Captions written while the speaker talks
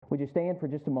you stand for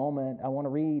just a moment? I want to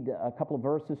read a couple of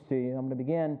verses to you. I'm going to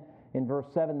begin in verse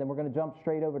 7, then we're going to jump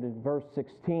straight over to verse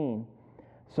 16.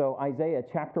 So Isaiah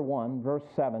chapter 1, verse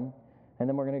 7, and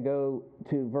then we're going to go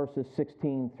to verses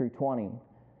 16 through 20.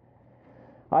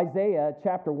 Isaiah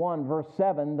chapter 1, verse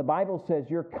 7, the Bible says,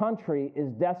 "Your country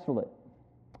is desolate.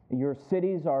 Your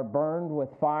cities are burned with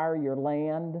fire, your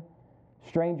land.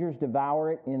 Strangers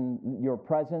devour it in your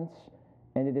presence,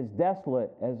 and it is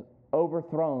desolate as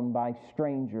overthrown by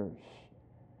strangers."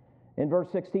 In verse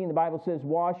 16, the Bible says,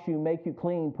 "Wash you, make you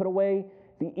clean. Put away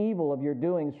the evil of your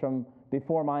doings from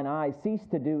before mine eyes. Cease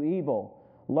to do evil.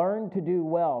 Learn to do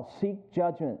well. Seek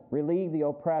judgment. Relieve the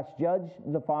oppressed. Judge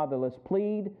the fatherless.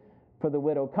 Plead for the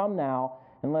widow. Come now,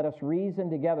 and let us reason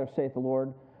together, saith the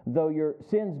Lord. Though your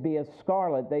sins be as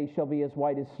scarlet, they shall be as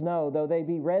white as snow. Though they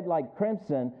be red like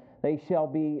crimson, they shall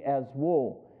be as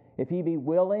wool. If ye be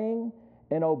willing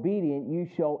and obedient, you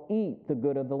shall eat the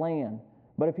good of the land.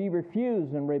 But if ye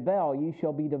refuse and rebel, you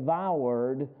shall be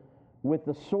devoured with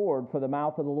the sword, for the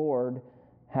mouth of the Lord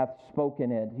hath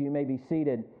spoken it." You may be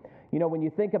seated. You know, when you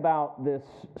think about this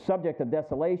subject of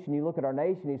desolation, you look at our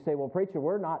nation, you say, "Well, preacher,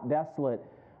 we're not desolate."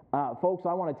 Folks,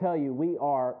 I want to tell you, we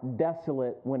are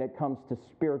desolate when it comes to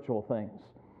spiritual things.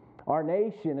 Our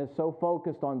nation is so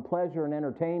focused on pleasure and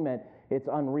entertainment, it's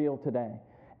unreal today.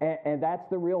 And that's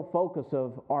the real focus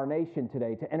of our nation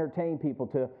today, to entertain people,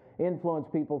 to influence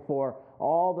people for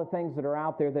all the things that are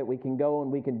out there that we can go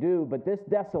and we can do. But this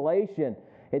desolation,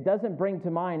 it doesn't bring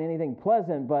to mind anything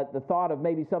pleasant, but the thought of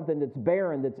maybe something that's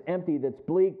barren, that's empty, that's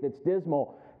bleak, that's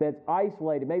dismal, that's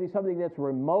isolated, maybe something that's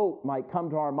remote might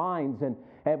come to our minds. And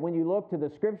when you look to the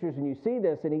scriptures and you see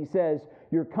this, and he says,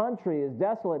 "Your country is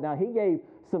desolate." Now, he gave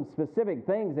some specific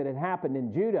things that had happened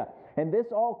in Judah. And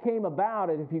this all came about,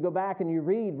 and if you go back and you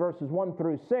read verses 1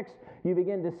 through 6, you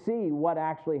begin to see what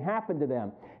actually happened to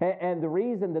them. And the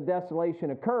reason the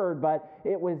desolation occurred, but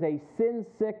it was a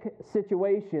sin-sick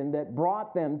situation that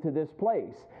brought them to this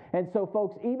place. And so,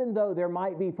 folks, even though there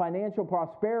might be financial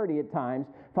prosperity at times,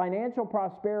 financial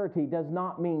prosperity does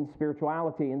not mean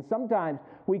spirituality. And sometimes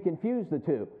we confuse the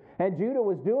two. And Judah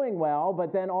was doing well,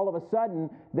 but then all of a sudden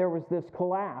there was this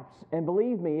collapse. And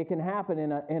believe me, it can happen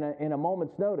in a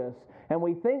moment's notice. And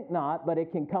we think not, but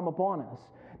it can come upon us.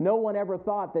 No one ever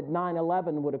thought that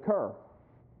 9/11 would occur.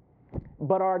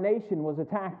 But our nation was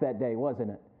attacked that day,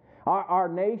 wasn't it? Our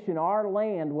nation, our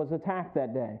land was attacked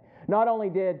that day. Not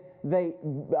only did they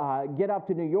get up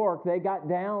to New York, they got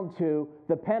down to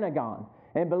the Pentagon.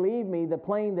 And believe me, the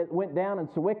plane that went down in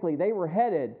Sewickley, they were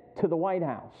headed to the White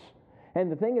House. And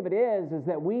the thing of it is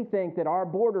that we think that our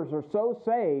borders are so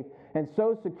safe and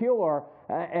so secure,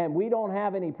 and we don't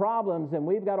have any problems, and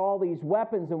we've got all these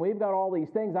weapons, and we've got all these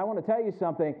things. I want to tell you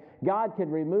something. God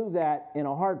can remove that in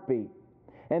a heartbeat.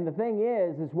 And the thing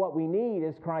is what we need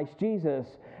is Christ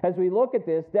Jesus. As we look at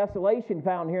this, desolation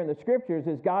found here in the Scriptures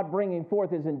is God bringing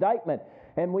forth His indictment.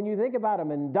 And when you think about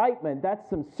an indictment, that's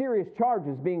some serious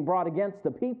charges being brought against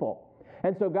the people.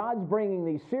 And so God's bringing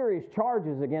these serious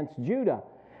charges against Judah.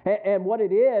 And what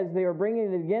it is, they are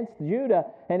bringing it against Judah,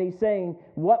 and he's saying,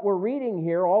 what we're reading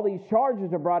here, all these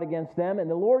charges are brought against them, and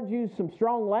the Lord used some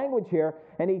strong language here,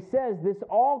 and he says this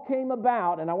all came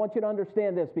about, and I want you to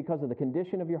understand this, because of the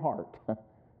condition of your heart.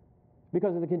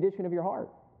 Because of the condition of your heart.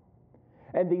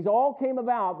 And these all came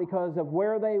about because of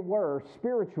where they were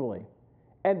spiritually,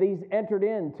 and these entered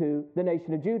into the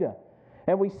nation of Judah.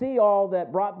 And we see all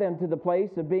that brought them to the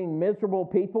place of being miserable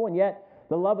people, and yet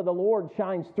the love of the Lord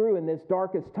shines through in this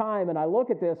darkest time. And I look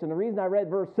at this, and the reason I read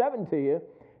verse 7 to you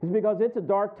is because it's a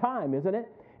dark time, isn't it?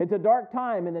 It's a dark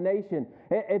time in the nation.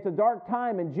 It's a dark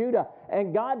time in Judah.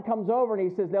 And God comes over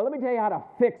and he says, now let me tell you how to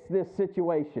fix this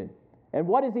situation. And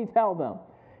what does he tell them?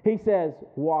 He says,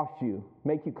 wash you,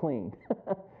 make you clean.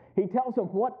 He tells them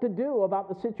what to do about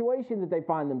the situation that they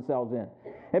find themselves in.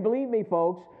 And believe me,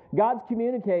 folks, God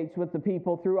communicates with the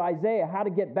people through Isaiah how to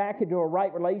get back into a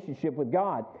right relationship with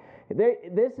God.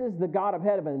 This is the God of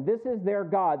heaven. This is their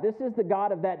God. This is the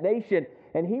God of that nation,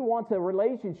 and he wants a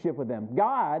relationship with them.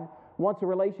 God wants a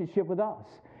relationship with us.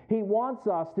 He wants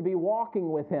us to be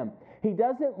walking with him. He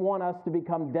doesn't want us to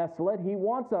become desolate. He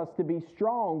wants us to be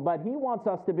strong, but he wants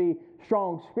us to be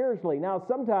strong spiritually. Now,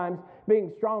 sometimes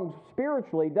being strong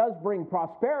spiritually does bring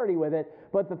prosperity with it,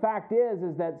 but the fact is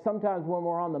that sometimes when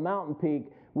we're on the mountain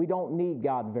peak, we don't need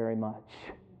God very much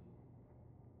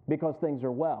because things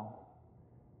are well.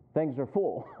 Things are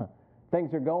full.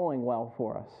 Things are going well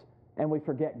for us. And we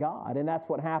forget God. And that's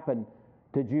what happened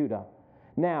to Judah.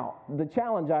 Now, the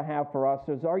challenge I have for us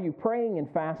is, are you praying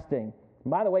and fasting?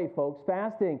 And by the way, folks,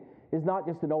 fasting is not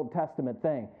just an Old Testament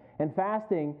thing. And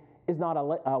fasting is not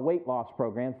a weight loss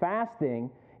program.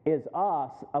 Fasting is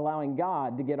us allowing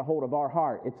God to get a hold of our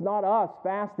heart. It's not us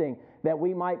fasting that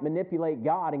we might manipulate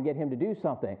God and get Him to do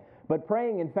something. But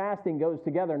praying and fasting goes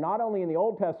together. Not only in the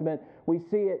Old Testament, we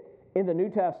see it in the New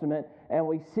Testament, and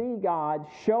we see God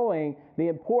showing the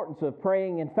importance of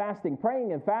praying and fasting.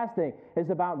 Praying and fasting is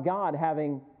about God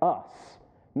having us,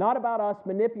 not about us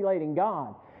manipulating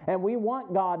God. And we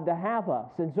want God to have us.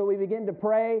 And so we begin to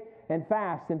pray and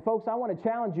fast. And folks, I want to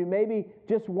challenge you, maybe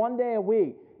just one day a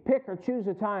week, pick or choose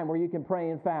a time where you can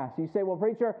pray and fast. You say, well,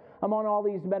 preacher, I'm on all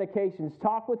these medications.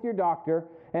 Talk with your doctor,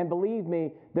 and believe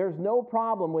me, there's no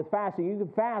problem with fasting. You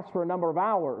can fast for a number of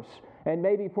hours and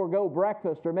maybe forego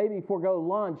breakfast or maybe forego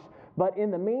lunch. But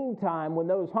in the meantime, when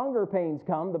those hunger pains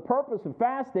come, the purpose of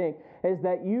fasting is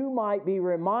that you might be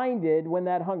reminded when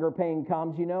that hunger pain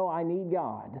comes, I need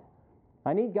God.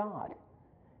 I need God.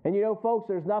 And folks,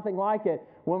 there's nothing like it.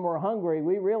 When we're hungry,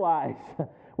 we realize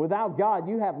without God,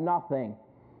 you have nothing.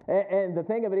 And the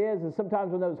thing of it is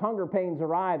sometimes when those hunger pains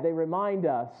arrive, they remind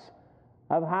us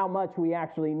of how much we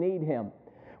actually need Him.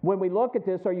 When we look at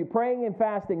this, are you praying and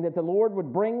fasting that the Lord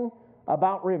would bring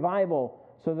about revival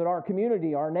so that our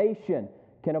community, our nation,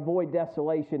 can avoid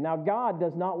desolation? Now, God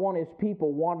does not want His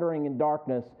people wandering in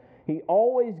darkness. He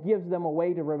always gives them a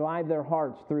way to revive their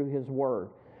hearts through His Word.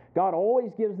 God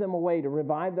always gives them a way to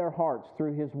revive their hearts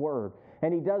through His Word.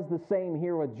 And He does the same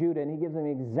here with Judah, and He gives them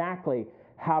exactly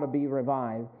how to be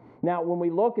revived. Now, when we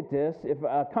look at this, if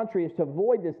a country is to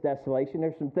avoid this desolation,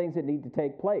 there's some things that need to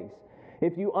take place.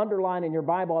 If you underline in your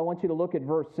Bible, I want you to look at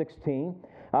verse 16.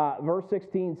 Verse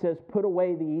 16 says, put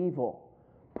away the evil.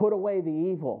 Put away the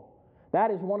evil.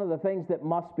 That is one of the things that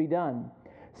must be done.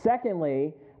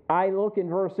 Secondly, I look in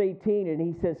verse 18, and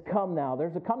he says, come now.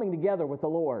 There's a coming together with the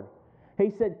Lord.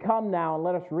 He said, come now and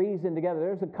let us reason together.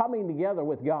 There's a coming together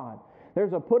with God.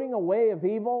 There's a putting away of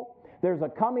evil. There's a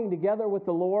coming together with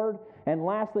the Lord. And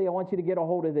lastly, I want you to get a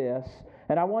hold of this.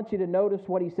 And I want you to notice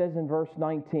what he says in verse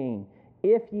 19.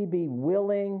 If ye be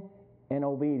willing and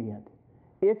obedient.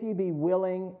 If ye be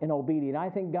willing and obedient. I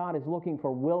think God is looking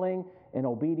for willing and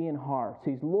obedient hearts.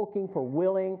 He's looking for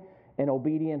willing and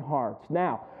obedient hearts.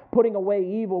 Now, putting away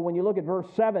evil, when you look at verse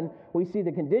 7, we see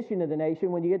the condition of the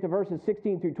nation. When you get to verses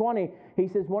 16 through 20, he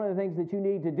says one of the things that you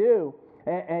need to do,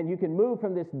 and you can move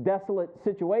from this desolate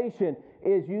situation,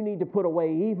 is you need to put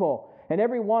away evil. And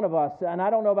every one of us, and I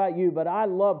don't know about you, but I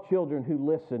love children who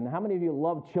listen. How many of you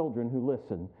love children who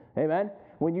listen? Amen?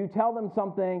 When you tell them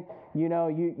something,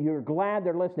 you're glad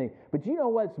they're listening. But you know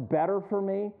what's better for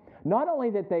me? Not only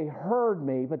that they heard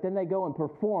me, but then they go and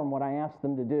perform what I asked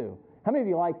them to do. How many of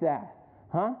you like that?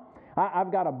 Huh?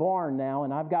 I've got a barn now,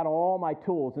 and I've got all my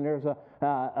tools, and there's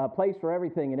a place for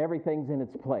everything, and everything's in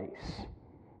its place.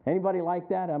 Anybody like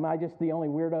that? Am I just the only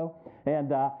weirdo?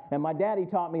 And my daddy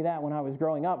taught me that when I was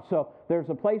growing up. So there's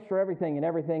a place for everything, and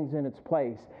everything's in its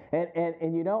place. And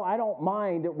I don't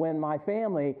mind when my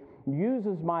family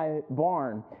uses my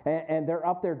barn, and they're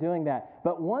up there doing that.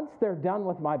 But once they're done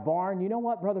with my barn, you know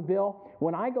what, Brother Bill?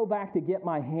 When I go back to get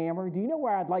my hammer, do you know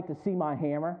where I'd like to see my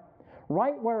hammer?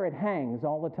 Right where it hangs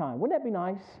all the time. Wouldn't that be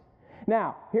nice?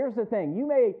 Now, here's the thing. You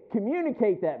may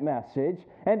communicate that message,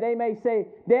 and they may say,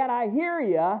 Dad, I hear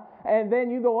you, and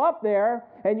then you go up there,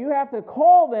 and you have to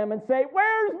call them and say,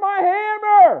 where's my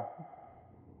hammer?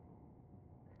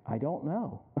 I don't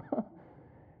know.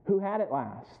 Who had it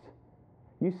last?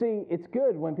 You see, it's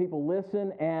good when people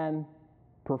listen and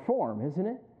perform, isn't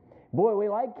it? Boy, we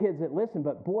like kids that listen,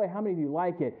 but boy, how many of you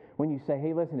like it when you say,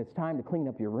 hey, listen, it's time to clean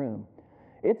up your room?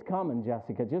 It's coming,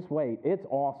 Jessica. Just wait. It's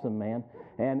awesome, man.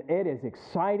 And it is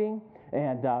exciting.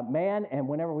 And and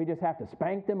whenever we just have to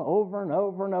spank them over and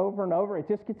over and over and over, it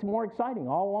just gets more exciting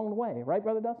all along the way. Right,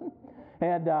 Brother Dustin?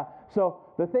 And so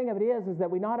the thing of it is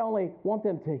that we not only want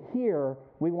them to hear,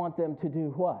 we want them to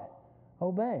do what?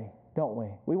 Obey, don't we?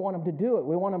 We want them to do it.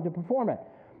 We want them to perform it.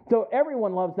 So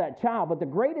everyone loves that child, but the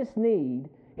greatest need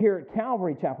here at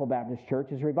Calvary Chapel Baptist Church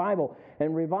is revival.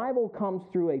 And revival comes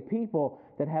through a people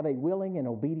that have a willing and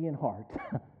obedient heart.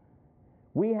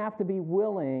 We have to be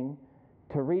willing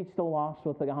to reach the lost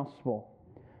with the gospel.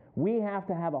 We have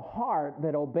to have a heart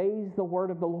that obeys the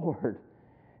word of the Lord.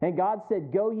 And God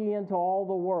said, go ye into all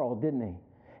the world, didn't he?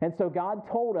 And so God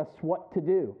told us what to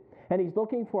do. And he's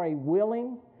looking for a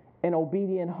willing and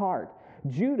obedient heart.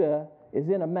 Judah is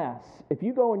in a mess. If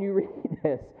you go and you read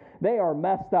this, they are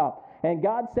messed up. And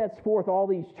God sets forth all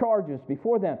these charges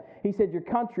before them. He said, your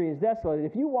country is desolate.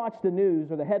 If you watch the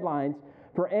news or the headlines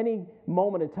for any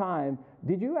moment of time,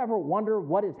 did you ever wonder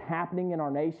what is happening in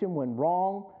our nation when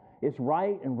wrong is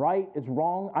right and right is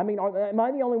wrong? I mean, am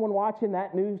I the only one watching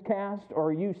that newscast, or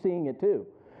are you seeing it too?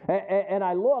 And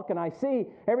I look and I see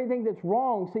everything that's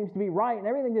wrong seems to be right, and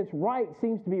everything that's right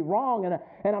seems to be wrong.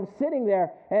 And I'm sitting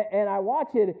there and I watch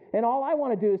it, and all I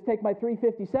want to do is take my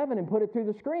 357 and put it through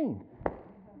the screen.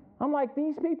 I'm like,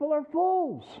 these people are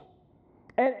fools.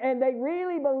 And they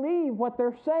really believe what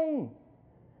they're saying.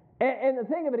 And the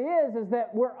thing of it is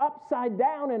that we're upside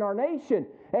down in our nation.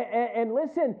 And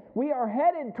listen, we are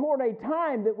headed toward a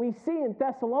time that we see in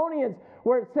Thessalonians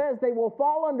where it says they will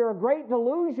fall under a great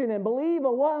delusion and believe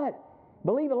a what?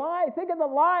 Believe a lie. Think of the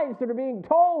lies that are being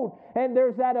told. And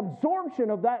there's that absorption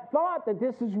of that thought that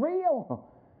this is real.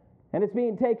 And it's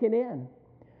being taken in.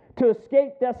 To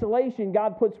escape desolation,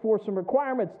 God puts forth some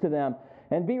requirements to them.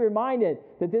 And be reminded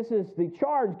that this is the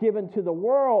charge given to the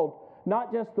world.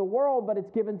 Not just the world, but it's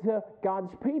given to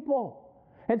God's people.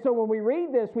 And so when we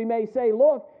read this, we may say,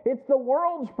 look, it's the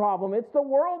world's problem. It's the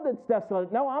world that's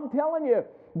desolate. No, I'm telling you,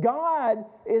 God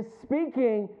is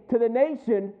speaking to the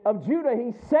nation of Judah.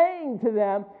 He's saying to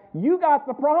them, you got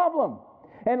the problem.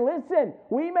 And listen,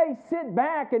 we may sit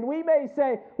back and we may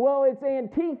say, well, it's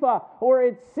Antifa, or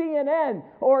it's CNN,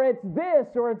 or it's this,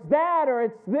 or it's that, or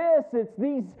it's this, it's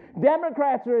these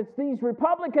Democrats, or it's these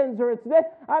Republicans, or it's this.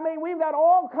 I mean, we've got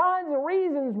all kinds of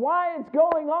reasons why it's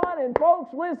going on. And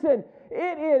folks, listen,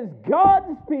 it is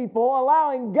God's people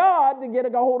allowing God to get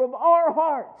a hold of our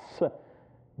hearts,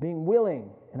 being willing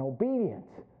and obedient.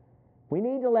 We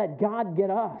need to let God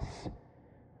get us.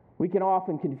 We can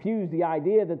often confuse the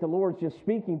idea that the Lord's just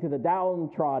speaking to the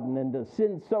downtrodden and the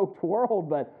sin-soaked world,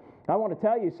 but I want to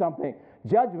tell you something.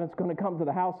 Judgment's going to come to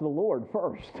the house of the Lord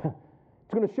first.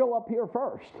 It's going to show up here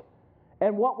first.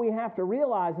 And what we have to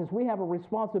realize is we have a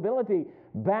responsibility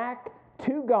back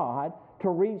to God to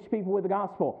reach people with the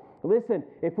gospel. Listen,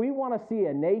 if we want to see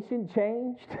a nation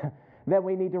changed, then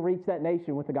we need to reach that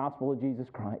nation with the gospel of Jesus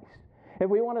Christ. If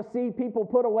we want to see people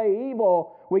put away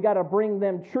evil, we got to bring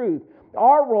them truth.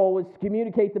 Our role is to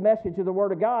communicate the message of the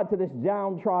Word of God to this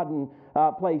downtrodden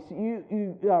place.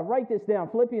 You write this down,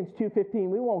 Philippians 2:15.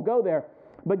 We won't go there.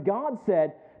 But God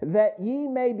said that ye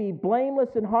may be blameless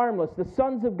and harmless, the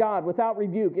sons of God without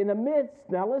rebuke, in the midst,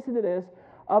 now listen to this,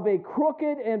 of a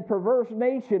crooked and perverse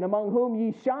nation among whom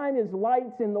ye shine as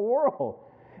lights in the world.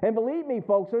 And believe me,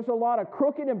 folks, there's a lot of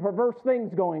crooked and perverse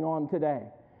things going on today.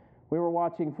 We were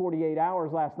watching 48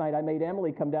 Hours last night. I made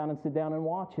Emily come down and sit down and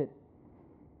watch it.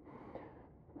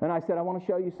 And I said, I want to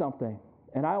show you something.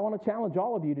 And I want to challenge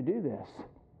all of you to do this.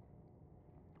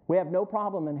 We have no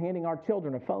problem in handing our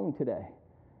children a phone today.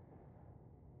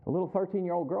 A little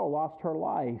 13-year-old girl lost her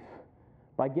life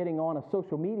by getting on a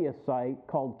social media site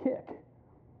called Kik.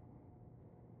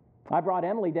 I brought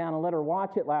Emily down and let her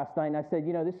watch it last night, and I said,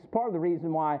 this is part of the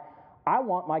reason why I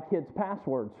want my kids'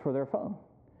 passwords for their phone.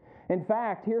 In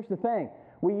fact, here's the thing.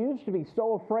 We used to be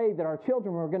so afraid that our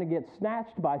children were going to get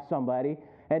snatched by somebody.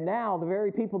 And now the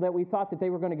very people that we thought that they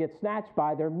were going to get snatched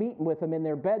by, they're meeting with them in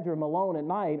their bedroom alone at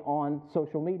night on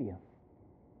social media.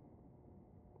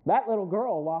 That little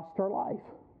girl lost her life.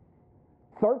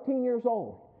 13 years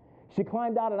old. She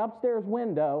climbed out an upstairs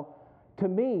window to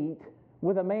meet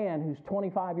with a man who's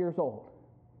 25 years old.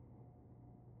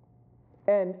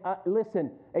 And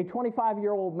listen, a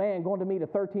 25-year-old man going to meet a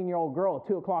 13-year-old girl at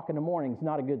 2 o'clock in the morning is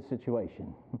not a good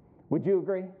situation. Would you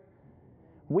agree?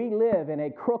 We live in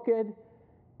a crooked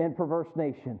and perverse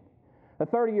nation. A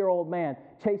 30-year-old man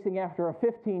chasing after a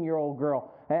 15-year-old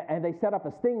girl, and they set up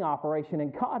a sting operation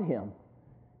and caught him.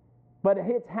 But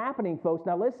it's happening, folks.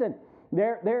 Now listen,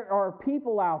 there are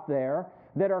people out there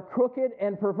that are crooked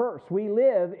and perverse. We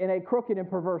live in a crooked and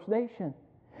perverse nation.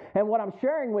 And what I'm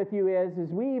sharing with you is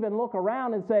we even look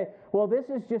around and say, well, this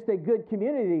is just a good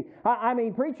community. I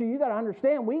mean, preacher, you got to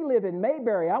understand, we live in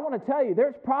Mayberry. I want to tell you,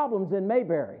 there's problems in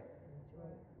Mayberry.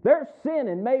 There's sin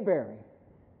in Mayberry.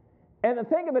 And the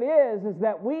thing of it is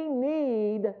that we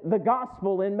need the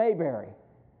gospel in Mayberry.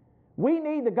 We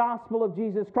need the gospel of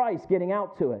Jesus Christ getting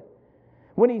out to it.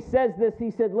 When he says this, he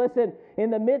said, listen,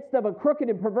 in the midst of a crooked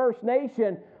and perverse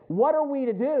nation, what are we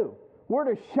to do?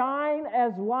 We're to shine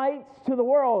as lights to the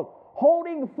world,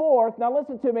 holding forth, now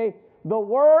listen to me, the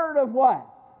word of what?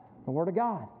 The word of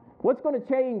God. What's going to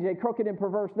change a crooked and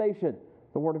perverse nation?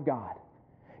 The word of God.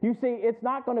 You see, it's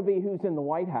not going to be who's in the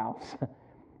White House.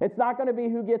 It's not going to be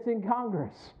who gets in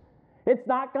Congress. It's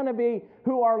not going to be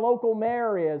who our local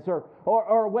mayor is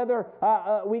or whether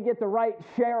we get the right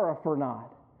sheriff or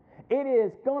not. It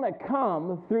is going to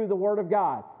come through the Word of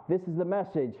God. This is the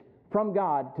message from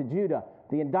God to Judah.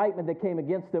 The indictment that came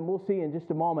against them, we'll see in just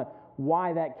a moment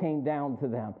why that came down to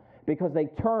them. Because they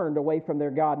turned away from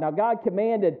their God. Now God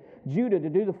commanded Judah to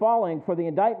do the following for the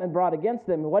indictment brought against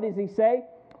them. What does he say?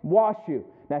 Wash you.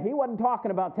 Now he wasn't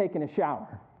talking about taking a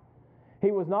shower.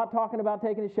 He was not talking about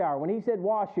taking a shower. When he said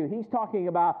wash you, he's talking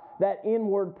about that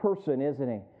inward person, isn't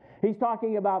he? He's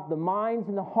talking about the minds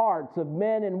and the hearts of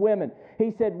men and women.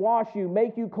 He said wash you,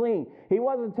 make you clean. He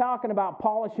wasn't talking about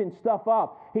polishing stuff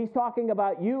up. He's talking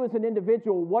about you as an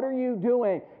individual. What are you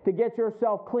doing to get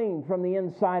yourself clean from the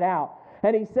inside out?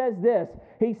 And he says this,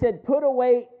 he said, put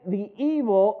away the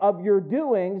evil of your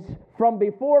doings from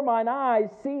before mine eyes,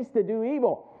 cease to do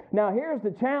evil. Now here's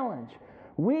the challenge.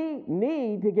 We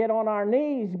need to get on our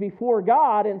knees before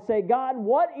God and say, God,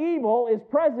 what evil is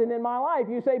present in my life?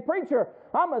 You say, preacher,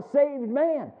 I'm a saved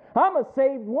man. I'm a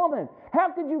saved woman.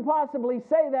 How could you possibly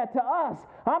say that to us?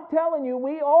 I'm telling you,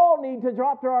 we all need to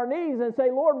drop to our knees and say,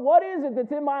 Lord, what is it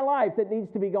that's in my life that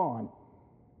needs to be gone?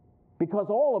 Because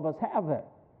all of us have it.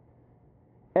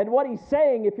 And what he's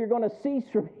saying, if you're going to cease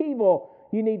from evil,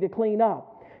 you need to clean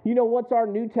up. You know, what's our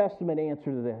New Testament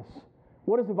answer to this?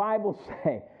 What does the Bible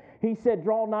say? He said,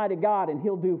 draw nigh to God, and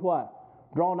he'll do what?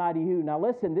 Draw nigh to you. Now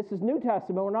listen, this is New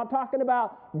Testament. We're not talking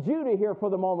about Judah here for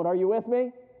the moment. Are you with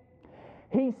me?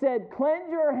 He said, cleanse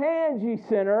your hands, ye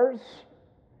sinners,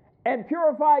 and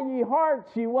purify ye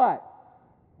hearts, ye what?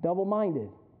 Double-minded.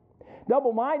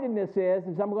 Double-mindedness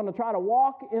is I'm going to try to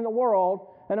walk in the world,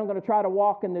 and I'm going to try to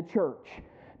walk in the church.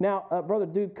 Now, Brother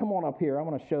Duke, come on up here. I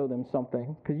want to show them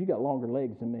something, because you got longer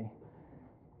legs than me.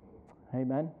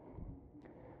 Amen.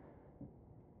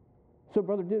 So,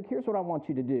 Brother Duke, here's what I want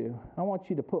you to do. I want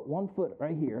you to put one foot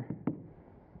right here,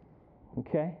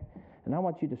 okay? And I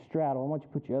want you to straddle. I want you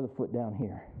to put your other foot down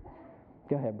here.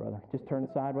 Go ahead, brother. Just turn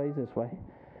it sideways this way.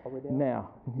 All the way down? Now,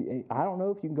 I don't know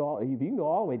if you can go. If you can go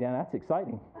all the way down, that's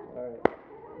exciting. All right.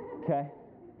 Okay.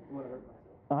 I'm gonna hurt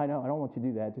myself. I know. I don't want you to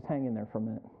do that. Just hang in there for a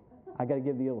minute. I got to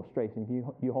give the illustration.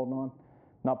 You holding on?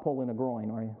 Not pulling a groin,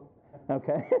 are you?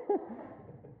 Okay.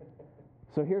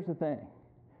 So here's the thing.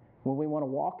 When we want to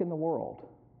walk in the world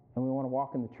and we want to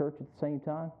walk in the church at the same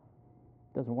time,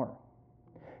 it doesn't work.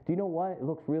 Do you know what? It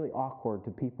looks really awkward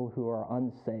to people who are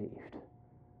unsaved.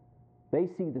 They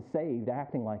see the saved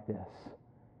acting like this.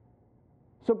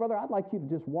 So, brother, I'd like you to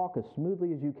just walk as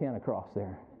smoothly as you can across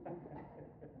there.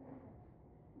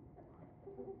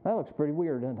 That looks pretty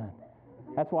weird, doesn't it?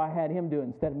 That's why I had him do it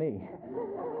instead of me.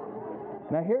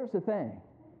 Now, here's the thing.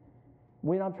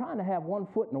 When I'm trying to have one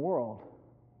foot in the world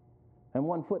and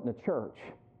one foot in the church,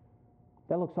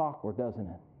 that looks awkward, doesn't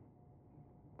it?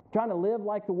 I'm trying to live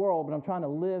like the world, but I'm trying to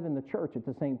live in the church at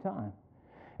the same time.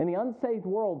 And the unsaved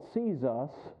world sees us.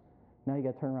 Now you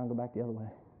got to turn around and go back the other way.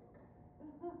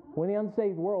 When the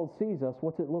unsaved world sees us,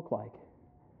 what's it look like?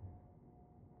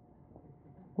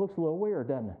 Looks a little weird,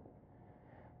 doesn't it?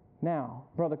 Now,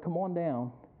 brother, come on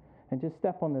down and just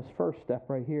step on this first step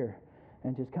right here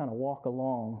and just kind of walk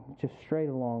along, just straight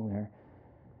along there.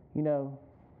 You know,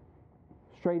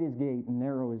 straight is gate and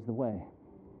narrow is the way,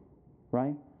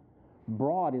 right?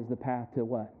 Broad is the path to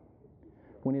what?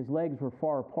 When his legs were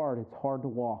far apart, it's hard to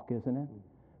walk, isn't it?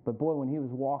 But boy, when he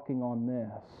was walking on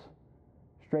this,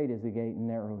 straight is the gate and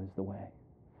narrow is the way.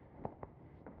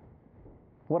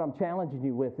 What I'm challenging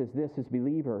you with is this as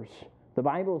believers. The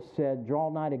Bible said, draw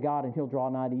nigh to God and he'll draw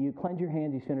nigh to you. Cleanse your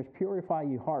hands, you sinners. Purify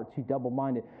you hearts, you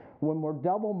double-minded. When we're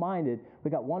double-minded,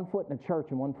 we got one foot in the church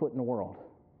and one foot in the world.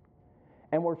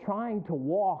 And we're trying to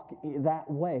walk that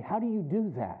way. How do you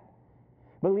do that?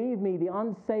 Believe me, the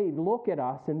unsaved look at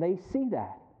us and they see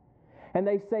that. And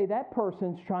they say, that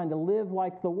person's trying to live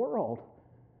like the world.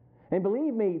 And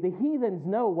believe me, the heathens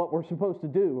know what we're supposed to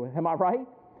do. Am I right?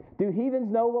 Do heathens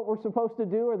know what we're supposed to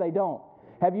do or they don't?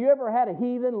 Have you ever had a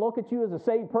heathen look at you as a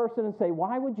saved person and say,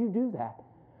 why would you do that?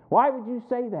 Why would you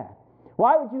say that?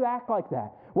 Why would you act like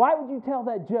that? Why would you tell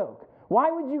that joke? Why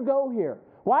would you go here?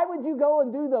 Why would you go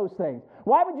and do those things?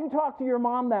 Why would you talk to your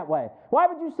mom that way? Why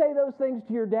would you say those things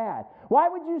to your dad? Why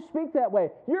would you speak that way?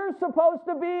 You're supposed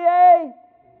to be a...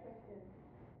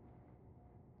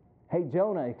 Hey,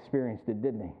 Jonah experienced it,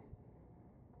 didn't he?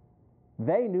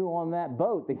 They knew on that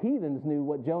boat, the heathens knew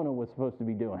what Jonah was supposed to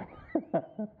be doing.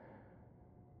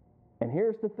 And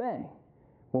here's the thing.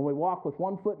 When we walk with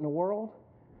one foot in the world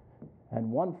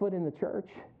and one foot in the church,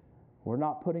 we're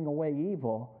not putting away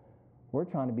evil. We're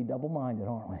trying to be double-minded,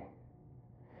 aren't we?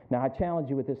 Now, I challenge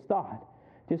you with this thought.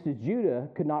 Just as Judah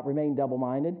could not remain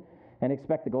double-minded and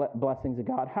expect the blessings of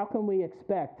God, how can we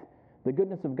expect the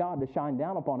goodness of God to shine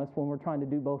down upon us when we're trying to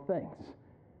do both things?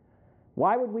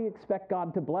 Why would we expect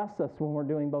God to bless us when we're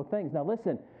doing both things? Now,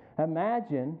 listen,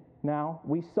 imagine, now,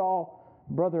 we saw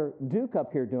Brother Duke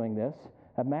up here doing this.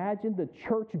 Imagine the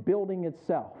church building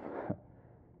itself.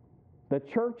 The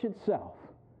church itself.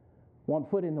 One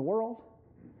foot in the world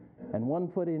and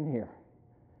one foot in here.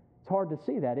 It's hard to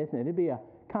see that, isn't it? It'd be a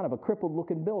kind of a crippled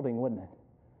looking building, wouldn't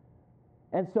it?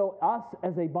 And so us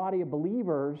as a body of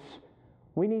believers,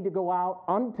 we need to go out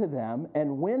unto them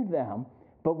and win them,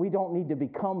 but we don't need to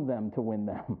become them to win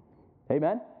them.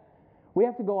 Amen? We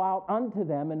have to go out unto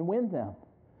them and win them.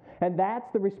 And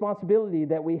that's the responsibility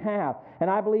that we have. And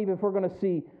I believe if we're going to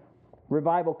see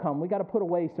revival come, we got to put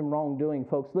away some wrongdoing,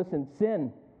 folks. Listen,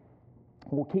 sin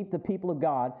will keep the people of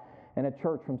God and a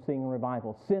church from seeing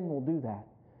revival. Sin will do that.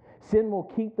 Sin will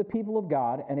keep the people of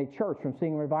God and a church from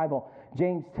seeing revival.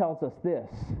 James tells us this.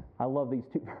 I love these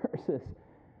two verses.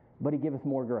 But he giveth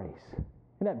more grace.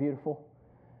 Isn't that beautiful?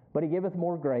 But he giveth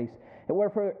more grace. And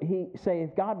wherefore he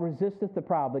saith, God resisteth the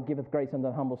proud, but giveth grace unto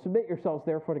the humble. Submit yourselves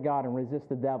therefore to God and resist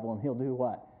the devil, and he'll do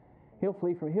what? He'll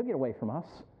flee from you. He'll get away from us.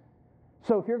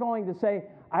 So if you're going to say,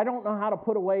 I don't know how to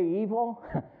put away evil,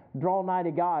 draw nigh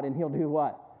to God, and he'll do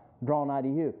what? Draw nigh to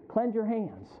you. Cleanse your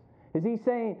hands. Is he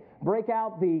saying, break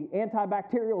out the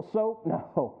antibacterial soap?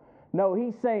 No. No,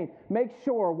 he's saying, make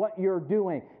sure what you're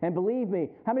doing. And believe me,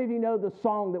 how many of you know the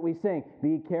song that we sing?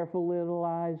 Be careful, little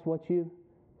eyes, what you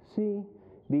see.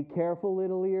 Be careful,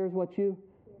 little ears, what you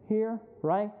hear,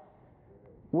 right?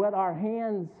 What our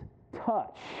hands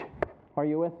touch. Are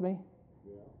you with me?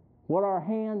 Yeah. What our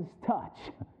hands touch.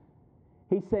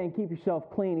 He's saying, keep yourself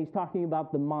clean. He's talking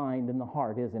about the mind and the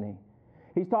heart, isn't he?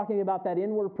 He's talking about that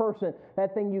inward person,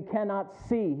 that thing you cannot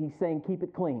see. He's saying, keep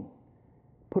it clean.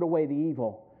 Put away the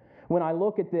evil. When I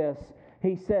look at this,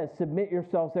 he says, submit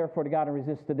yourselves therefore to God and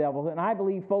resist the devil. And I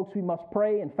believe, folks, we must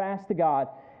pray and fast to God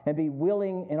and be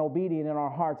willing and obedient in our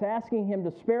hearts, asking him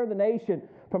to spare the nation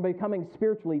from becoming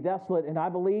spiritually desolate. And I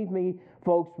believe me,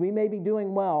 folks, we may be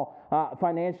doing well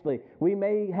financially. We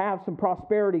may have some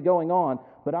prosperity going on,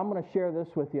 but I'm going to share this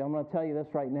with you. I'm going to tell you this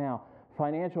right now.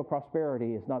 Financial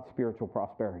prosperity is not spiritual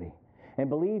prosperity. And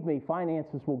believe me,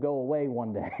 finances will go away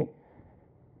one day.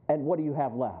 And what do you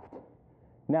have left?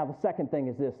 Now, the second thing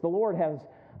is this. The Lord has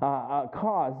a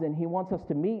cause, and he wants us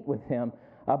to meet with him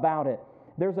about it.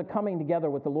 There's a coming together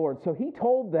with the Lord. So he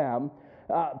told them,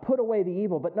 put away the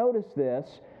evil. But notice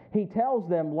this. He tells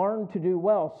them, learn to do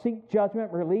well. Seek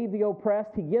judgment, relieve the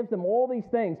oppressed. He gives them all these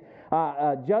things.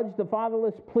 Judge the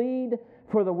fatherless, plead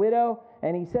for the widow.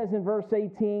 And he says in verse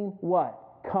 18, what?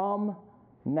 Come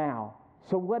now.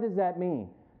 So what does that mean?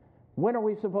 When are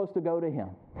we supposed to go to him?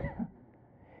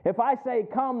 If I say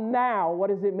come now, what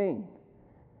does it mean?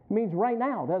 It means right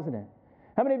now, doesn't it?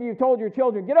 How many of you have told your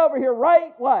children, get over here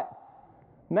right what?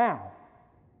 Now.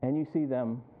 And you see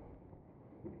them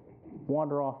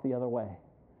wander off the other way.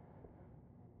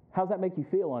 How's that make you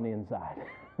feel on the inside?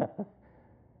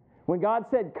 When God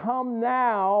said come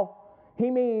now, he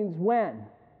means when?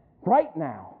 Right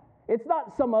now. It's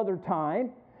not some other time.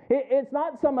 It's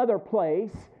not some other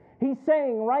place. He's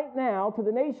saying right now to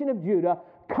the nation of Judah,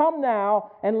 come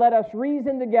now and let us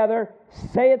reason together,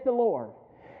 saith the Lord.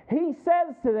 He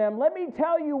says to them, let me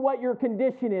tell you what your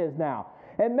condition is now.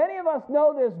 And many of us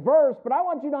know this verse, but I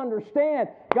want you to understand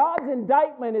God's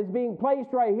indictment is being placed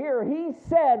right here. He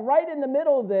said, right in the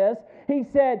middle of this, he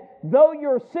said, though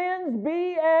your sins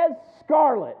be as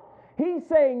scarlet. He's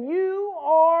saying, you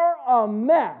are a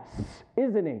mess,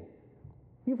 isn't he?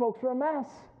 You folks are a mess.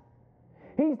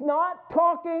 He's not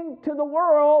talking to the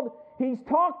world. He's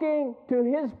talking to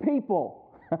his people.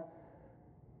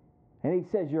 And he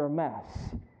says, you're a mess.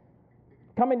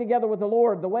 Coming together with the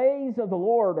Lord, the ways of the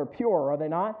Lord are pure, are they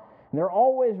not? And they're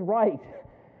always right.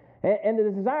 And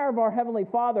the desire of our Heavenly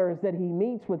Father is that he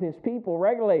meets with his people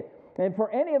regularly. And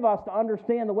for any of us to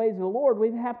understand the ways of the Lord,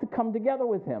 we have to come together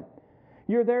with him.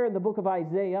 You're there in the book of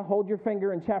Isaiah. Hold your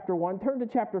finger in chapter 1. Turn to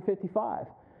chapter 55.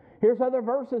 Here's other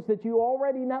verses that you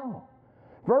already know.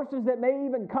 Verses that may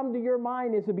even come to your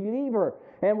mind as a believer.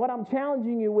 And what I'm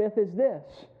challenging you with is this.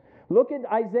 Look at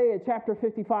Isaiah chapter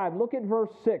 55. Look at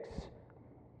verse 6.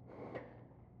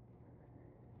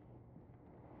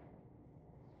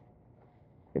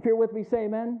 If you're with me, say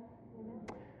amen.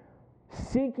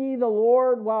 Seek ye the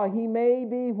Lord while he may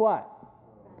be what?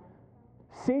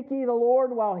 Seek ye the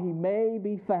Lord while he may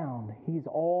be found. He's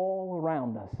all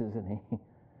around us, isn't he?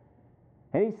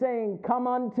 And he's saying, come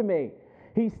unto me.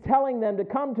 He's telling them to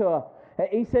come to him.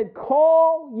 He said,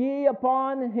 call ye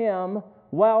upon him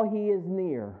while he is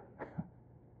near.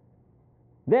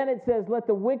 Then it says, let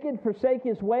the wicked forsake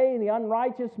his way, and the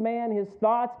unrighteous man his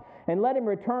thoughts, and let him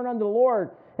return unto the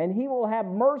Lord. And he will have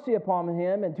mercy upon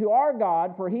him, and to our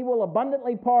God, for he will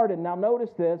abundantly pardon. Now notice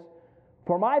this,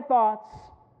 for my thoughts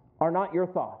are not your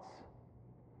thoughts.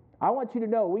 I want you to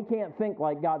know we can't think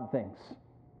like God thinks.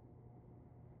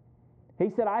 He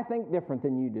said, I think different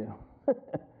than you do.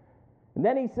 And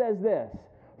then he says this,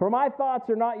 for my thoughts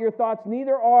are not your thoughts,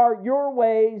 neither are your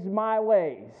ways my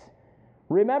ways.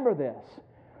 Remember this.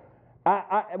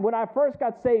 When I first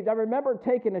got saved, I remember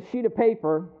taking a sheet of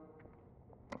paper,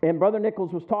 and Brother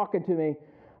Nichols was talking to me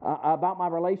about my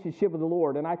relationship with the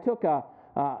Lord. And I took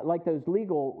like those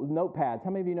legal notepads. How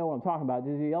many of you know what I'm talking about?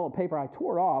 There's a yellow paper. I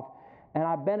tore it off, and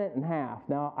I bent it in half.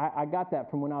 Now, I got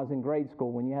that from when I was in grade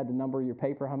school when you had to number your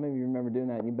paper. How many of you remember doing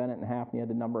that? And you bent it in half, and you had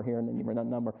to number here, and then you were done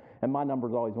number. And my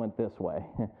numbers always went this way.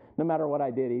 No matter what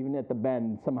I did, even at the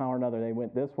bend, somehow or another, they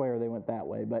went this way or they went that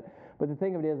way. But the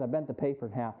thing of it is, I bent the paper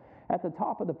in half. At the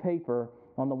top of the paper,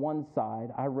 on the one side,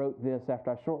 I wrote this.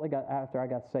 After I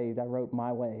got saved, I wrote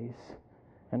my ways.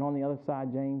 And on the other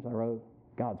side, James, I wrote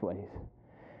God's ways.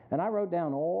 And I wrote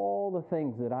down all the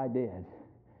things that I did.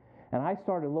 And I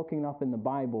started looking up in the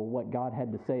Bible what God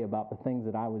had to say about the things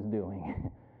that I was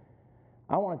doing.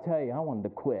 I want to tell you, I wanted to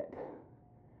quit.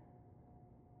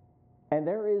 And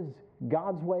there is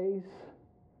God's ways,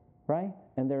 right?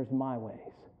 And there's my ways.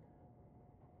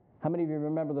 How many of you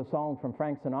remember the song from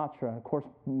Frank Sinatra? Of course,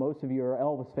 most of you are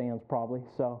Elvis fans probably,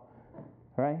 so,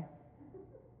 right?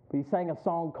 But he sang a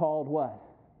song called what?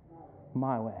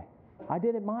 My Way. I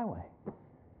did it my way.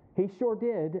 He sure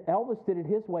did. Elvis did it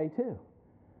his way too.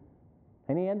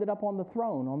 And he ended up on the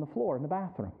throne, on the floor, in the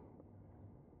bathroom.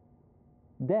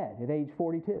 Dead at age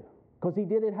 42. Because he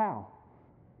did it how?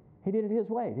 He did it his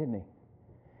way, didn't he?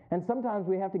 And sometimes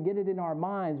we have to get it in our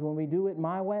minds when we do it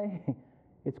my way,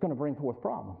 it's going to bring forth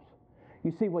problems.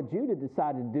 You see, what Judah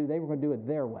decided to do, they were going to do it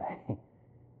their way.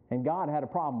 And God had a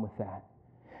problem with that.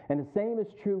 And the same is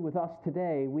true with us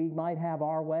today. We might have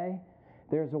our way.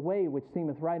 There's a way which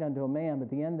seemeth right unto a man,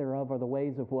 but the end thereof are the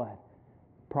ways of what?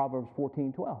 Proverbs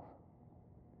 14:12.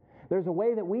 There's a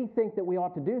way that we think that we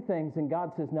ought to do things, and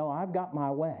God says, no, I've got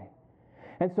my way.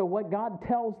 And so what God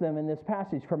tells them in this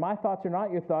passage, for my thoughts are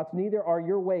not your thoughts, neither are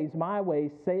your ways my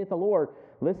ways, saith the Lord.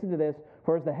 Listen to this.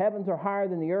 For as the heavens are higher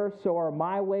than the earth, so are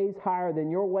my ways higher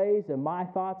than your ways, and my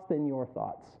thoughts than your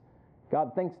thoughts.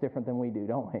 God thinks different than we do,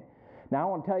 don't we? Now I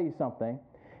want to tell you something.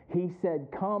 He said,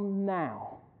 come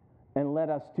now, and let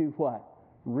us do what?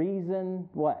 Reason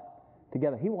what?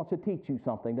 Together. He wants to teach you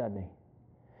something, doesn't he?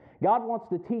 God wants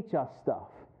to teach us stuff.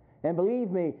 And believe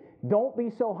me, don't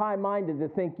be so high-minded to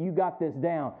think you got this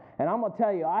down. And I'm going to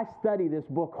tell you, I study this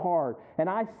book hard, and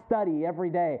I study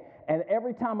every day. And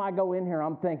every time I go in here,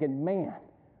 I'm thinking, man,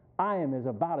 I am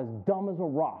about as dumb as a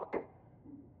rock.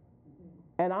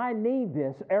 And I need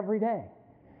this every day.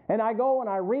 And I go and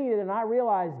I read it, and I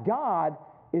realize God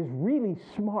is really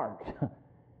smart.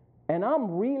 And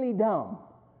I'm really dumb.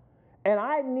 And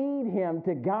I need Him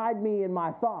to guide me in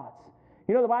my thoughts.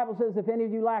 You know, the Bible says, if any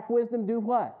of you lack wisdom, do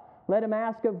what? Let him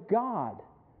ask of God.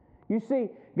 You see,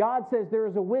 God says there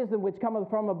is a wisdom which cometh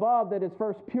from above that is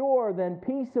first pure, then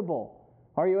peaceable.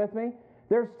 Are you with me?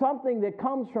 There's something that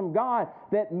comes from God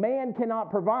that man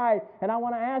cannot provide. And I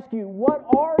want to ask you, what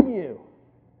are you?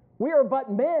 We are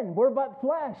but men. We're but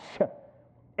flesh.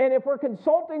 And if we're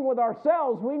consulting with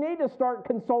ourselves, we need to start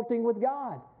consulting with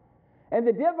God. And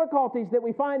the difficulties that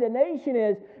we find a nation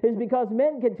is because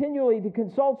men continually to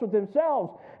consult with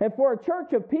themselves. And for a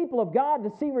church of people of God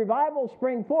to see revival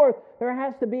spring forth, there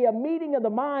has to be a meeting of the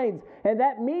minds. And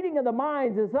that meeting of the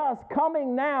minds is us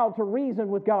coming now to reason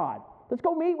with God. Let's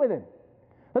go meet with Him.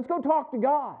 Let's go talk to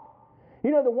God.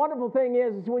 You know, the wonderful thing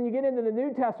is when you get into the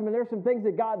New Testament, there's some things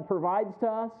that God provides to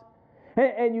us.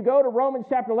 And you go to Romans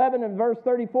chapter 11 and verse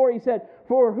 34, he said,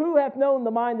 for who hath known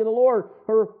the mind of the Lord,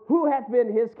 or who hath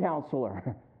been His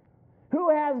counselor? Who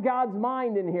has God's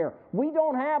mind in here? We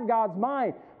don't have God's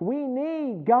mind. We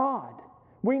need God.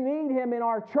 We need Him in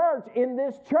our church. In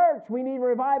this church, we need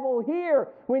revival here.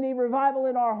 We need revival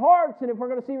in our hearts. And if we're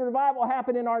going to see revival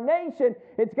happen in our nation,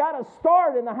 it's got to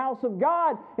start in the house of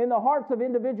God, in the hearts of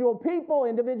individual people,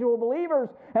 individual believers.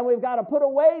 And we've got to put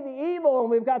away the evil, and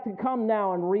we've got to come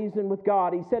now and reason with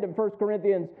God. He said in 1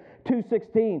 Corinthians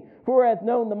 2:16, for who hath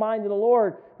known the mind of the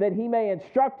Lord, that He may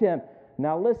instruct him.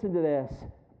 Now listen to this.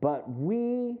 But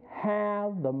we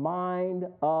have the mind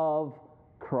of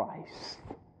Christ.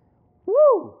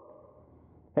 Woo!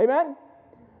 Amen?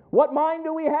 What mind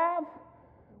do we have?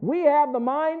 We have the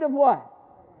mind of what?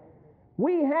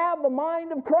 We have the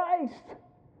mind of Christ.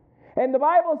 And the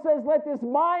Bible says, let this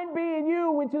mind be in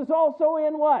you, which is also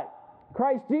in what?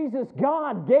 Christ Jesus.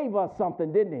 God gave us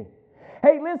something, didn't He?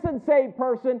 Hey, listen, saved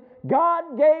person.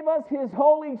 God gave us His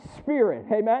Holy Spirit.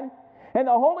 Amen? And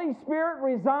the Holy Spirit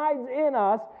resides in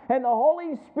us, and the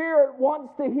Holy Spirit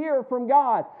wants to hear from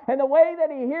God. And the way that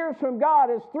He hears from God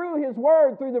is through His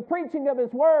Word, through the preaching of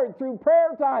His Word, through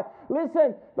prayer time.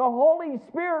 Listen, the Holy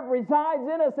Spirit resides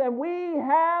in us, and we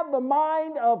have the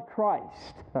mind of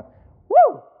Christ.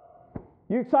 Woo!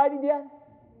 You excited yet?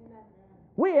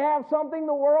 We have something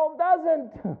the world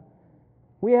doesn't.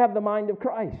 We have the mind of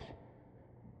Christ.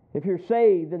 If you're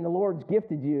saved, then the Lord's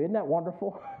gifted you. Isn't that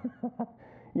wonderful?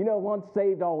 You know, once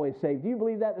saved, always saved. Do you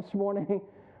believe that this morning?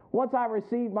 Once I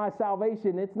received my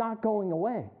salvation, it's not going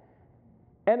away.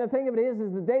 And the thing of it is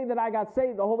the day that I got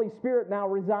saved, the Holy Spirit now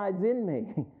resides in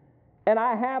me. And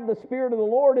I have the Spirit of the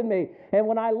Lord in me. And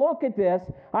when I look at this,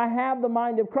 I have the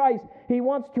mind of Christ. He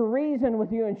wants to reason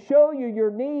with you and show you your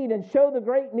need and show the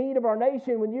great need of our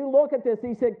nation. When you look at this,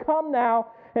 he said, come now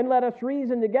and let us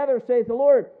reason together, saith the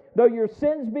Lord. Though your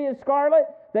sins be as scarlet,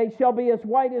 they shall be as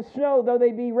white as snow. Though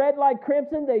they be red like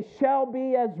crimson, they shall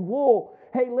be as wool.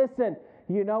 Hey, listen,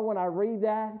 you know when I read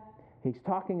that, he's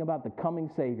talking about the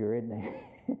coming Savior, isn't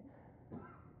he?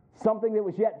 Something that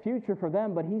was yet future for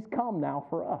them, but he's come now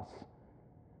for us.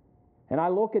 And I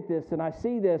look at this and I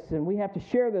see this, and we have to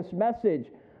share this message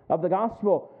of the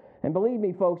gospel. And believe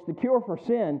me, folks, the cure for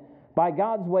sin by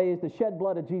God's way is the shed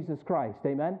blood of Jesus Christ.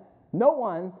 Amen? No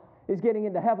one is getting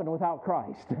into heaven without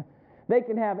Christ. They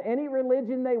can have any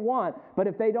religion they want, but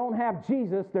if they don't have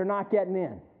Jesus, they're not getting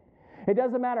in. It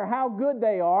doesn't matter how good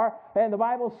they are. And the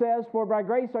Bible says, for by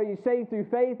grace are you saved through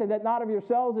faith, and that not of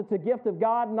yourselves, it's a gift of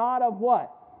God, not of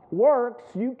what? Works.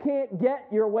 You can't get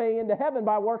your way into heaven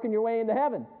by working your way into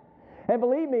heaven. And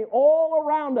believe me, all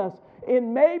around us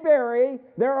in Mayberry,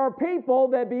 there are people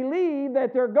that believe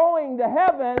that they're going to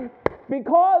heaven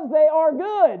because they are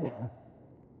good.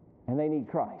 And they need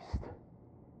Christ.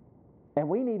 And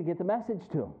we need to get the message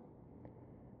to them.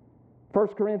 1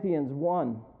 Corinthians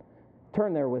 1.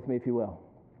 Turn there with me, if you will.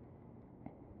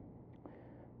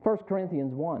 1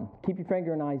 Corinthians 1. Keep your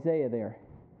finger in Isaiah there.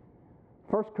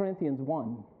 1 Corinthians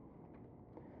 1.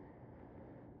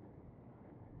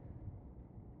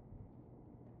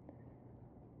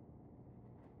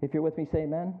 If you're with me, say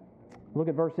amen. Look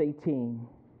at verse 18.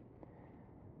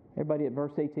 Everybody at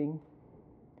verse 18?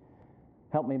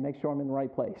 Help me make sure I'm in the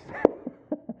right place.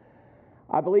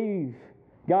 I believe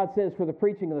God says, for the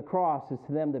preaching of the cross is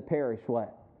to them that perish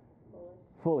what?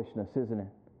 Foolishness, isn't it?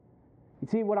 You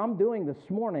see, what I'm doing this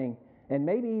morning, and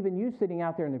maybe even you sitting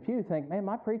out there in the pew think, man,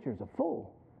 my preacher's a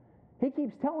fool. He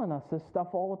keeps telling us this stuff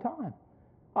all the time.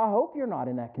 I hope you're not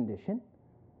in that condition.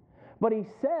 But he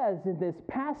says in this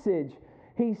passage,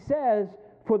 he says,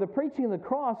 for the preaching of the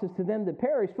cross is to them that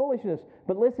perish foolishness.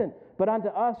 But listen, but unto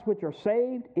us which are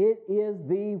saved, it is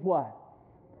the what?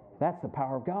 That's the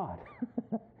power of God.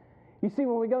 You see,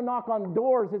 when we go knock on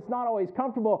doors, it's not always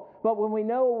comfortable. But when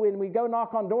we go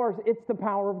knock on doors, it's the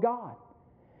power of God.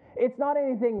 It's not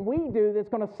anything we do that's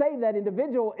going to save that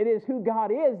individual. It is who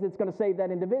God is that's going to save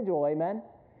that individual. Amen?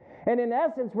 And in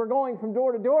essence, we're going from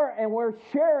door to door and we're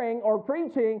sharing or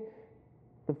preaching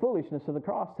the foolishness of the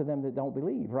cross to them that don't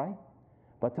believe, right?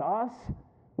 But to us,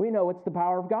 we know it's the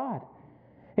power of God.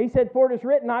 He said, for it is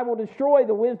written, I will destroy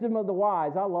the wisdom of the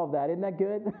wise. I love that. Isn't that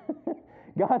good?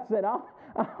 God said,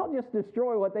 I'll just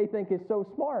destroy what they think is so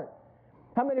smart.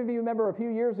 How many of you remember a few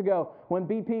years ago when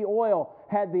BP Oil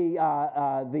had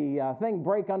the thing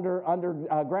break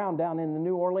underground down in the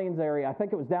New Orleans area? I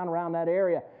think it was down around that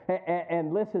area.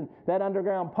 And listen, that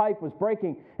underground pipe was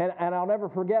breaking. And I'll never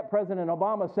forget President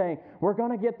Obama saying, we're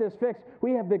going to get this fixed.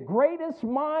 We have the greatest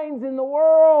minds in the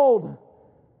world.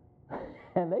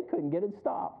 And they couldn't get it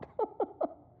stopped.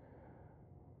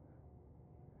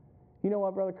 You know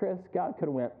what, Brother Chris? God could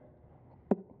have went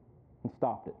and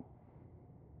stopped it.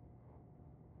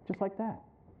 Just like that.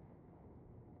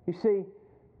 You see,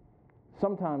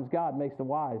 sometimes God makes the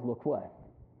wise look what?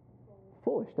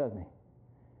 Foolish, doesn't he?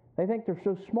 They think they're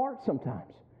so smart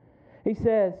sometimes. He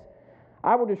says,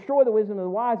 I will destroy the wisdom of the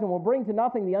wise and will bring to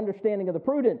nothing the understanding of the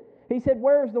prudent. He said,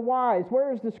 where is the wise?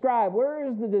 Where is the scribe? Where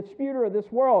is the disputer of this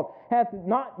world? Hath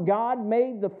not God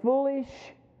made the foolish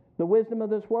the wisdom of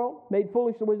this world? Made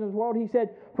foolish the wisdom of this world? He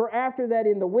said, for after that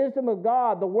in the wisdom of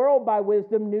God, the world by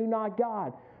wisdom knew not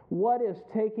God. What is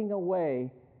taking away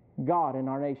God in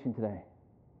our nation today?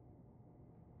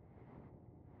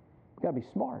 You've got to be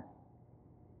smart.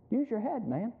 Use your head,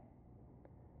 man.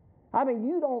 I mean,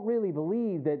 you don't really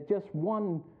believe that just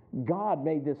one God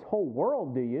made this whole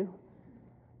world, do you?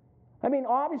 I mean,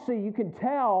 obviously you can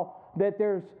tell that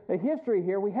there's a history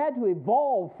here. We had to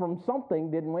evolve from something,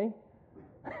 didn't we?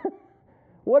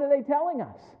 What are they telling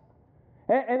us?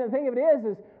 And the thing of it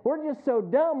is we're just so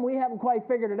dumb we haven't quite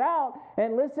figured it out.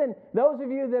 And listen, those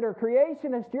of you that are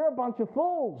creationists, you're a bunch of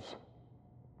fools.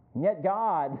 And yet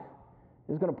God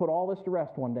is going to put all this to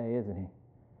rest one day, isn't he?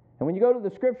 And when you go to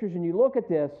the scriptures and you look at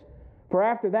this, for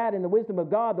after that in the wisdom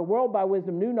of God, the world by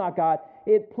wisdom knew not God.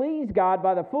 It pleased God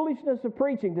by the foolishness of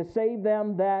preaching to save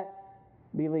them that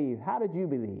believe. How did you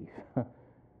believe?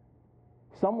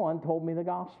 Someone told me the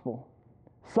gospel.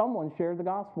 Someone shared the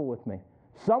gospel with me.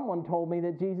 Someone told me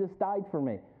that Jesus died for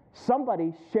me.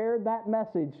 Somebody shared that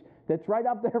message that's right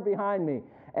up there behind me.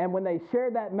 And when they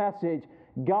shared that message,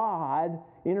 God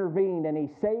intervened and He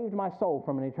saved my soul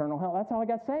from an eternal hell. That's how I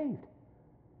got saved.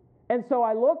 And so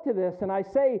I look to this and I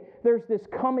say there's this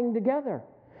coming together.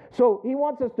 So He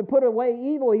wants us to put away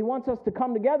evil. He wants us to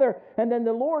come together. And then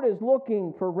the Lord is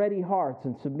looking for ready hearts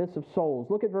and submissive souls.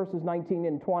 Look at verses 19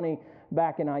 and 20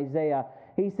 back in Isaiah.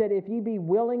 He said, if ye be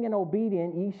willing and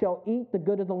obedient, ye shall eat the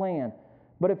good of the land.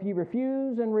 But if ye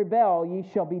refuse and rebel, ye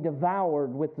shall be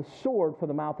devoured with the sword, for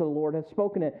the mouth of the Lord hath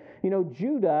spoken it. You know,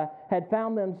 Judah had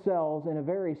found themselves in a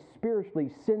very spiritually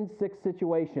sin-sick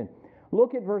situation.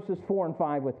 Look at verses 4 and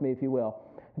 5 with me, if you will.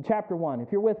 In chapter 1,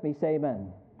 if you're with me, say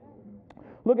amen.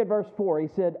 Look at verse 4. He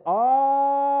said,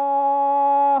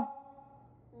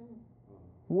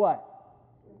 what?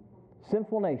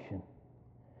 Sinful nation.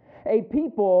 A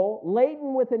people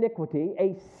laden with iniquity,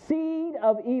 a seed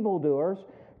of evildoers,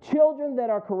 children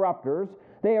that are corrupters.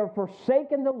 They have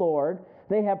forsaken the Lord.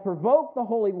 They have provoked the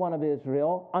Holy One of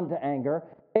Israel unto anger.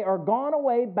 They are gone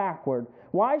away backward.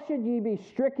 Why should ye be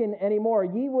stricken any more?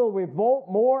 Ye will revolt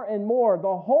more and more.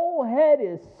 The whole head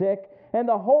is sick, and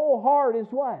the whole heart is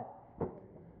what?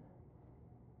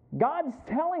 God's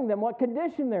telling them what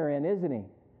condition they're in, isn't He?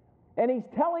 And He's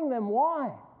telling them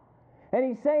why. And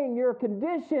He's saying your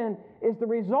condition is the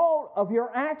result of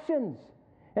your actions.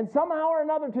 And somehow or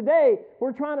another today,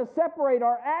 we're trying to separate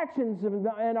our actions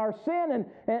and our sin,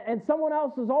 and someone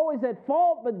else is always at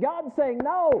fault, but God's saying,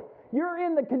 no, you're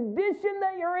in the condition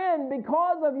that you're in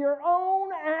because of your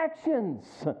own actions.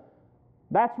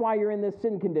 That's why you're in this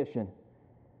sin condition.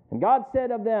 And God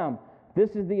said of them,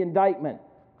 this is the indictment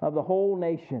of the whole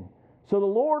nation. So the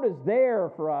Lord is there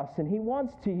for us, and He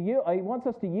wants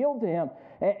us to yield to Him.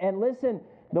 And listen,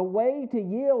 the way to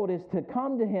yield is to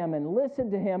come to Him and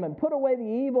listen to Him and put away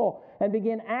the evil and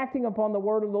begin acting upon the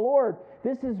word of the Lord.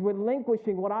 This is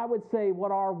relinquishing what I would say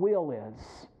what our will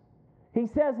is. He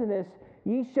says in this,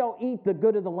 ye shall eat the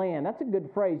good of the land. That's a good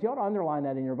phrase. You ought to underline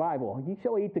that in your Bible. Ye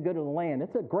shall eat the good of the land.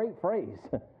 It's a great phrase.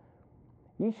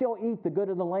 Ye shall eat the good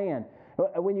of the land.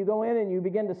 When you go in and you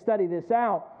begin to study this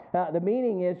out, the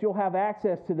meaning is you'll have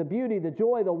access to the beauty, the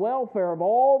joy, the welfare of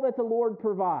all that the Lord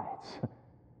provides.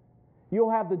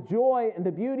 You'll have the joy and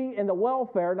the beauty and the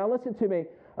welfare, now listen to me,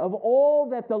 of all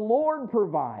that the Lord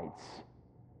provides.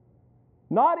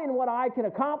 Not in what I can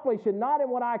accomplish and not in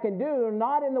what I can do,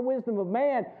 not in the wisdom of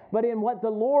man, but in what the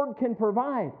Lord can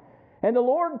provide. And the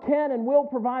Lord can and will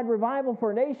provide revival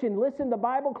for a nation. Listen, the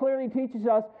Bible clearly teaches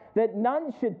us that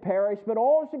none should perish, but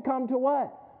all should come to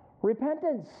what?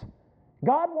 Repentance.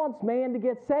 God wants man to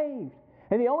get saved.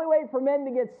 And the only way for men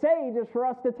to get saved is for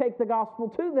us to take the gospel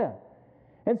to them.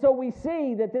 And so we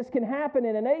see that this can happen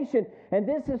in a nation, and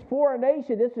this is for a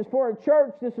nation, this is for a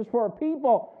church, this is for a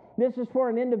people, this is for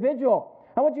an individual.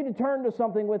 I want you to turn to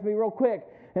something with me real quick.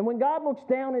 And when God looks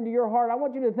down into your heart, I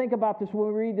want you to think about this when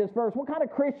we read this verse. What kind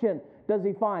of Christian does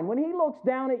He find? When He looks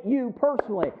down at you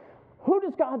personally, who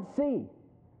does God see?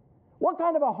 What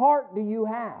kind of a heart do you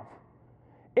have?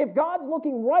 If God's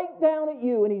looking right down at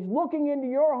you and He's looking into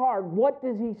your heart, what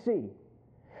does He see?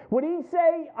 Would He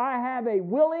say, I have a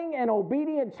willing and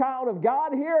obedient child of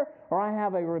God here, or I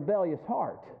have a rebellious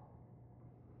heart?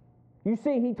 You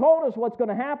see, He told us what's going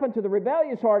to happen to the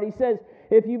rebellious heart. He says,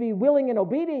 if you be willing and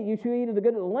obedient, you shall eat of the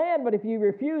good of the land, but if you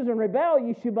refuse and rebel,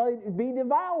 you shall be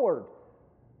devoured.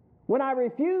 When I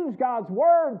refuse God's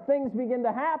word, things begin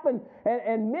to happen,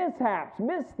 and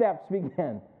missteps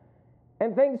begin,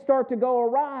 and things start to go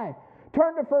awry.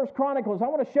 Turn to 1 Chronicles. I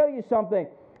want to show you something.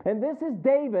 And this is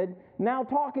David now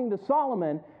talking to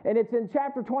Solomon, and it's in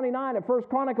chapter 29 of 1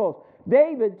 Chronicles.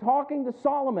 David talking to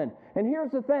Solomon. And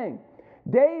here's the thing.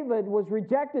 David was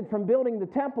rejected from building the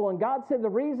temple, and God said the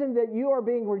reason that you are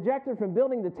being rejected from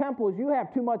building the temple is you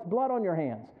have too much blood on your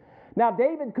hands. Now,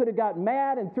 David could have gotten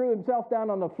mad and threw himself down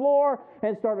on the floor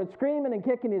and started screaming and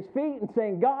kicking his feet and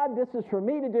saying, God, this is for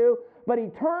me to do. But he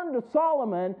turned to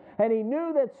Solomon, and he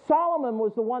knew that Solomon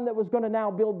was the one that was going to now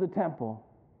build the temple.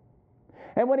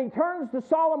 And when he turns to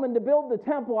Solomon to build the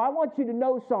temple, I want you to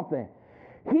know something.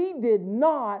 He did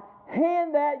not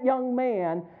hand that young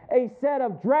man a set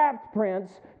of draft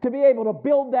prints to be able to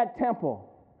build that temple.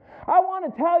 I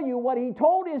want to tell you what he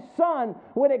told his son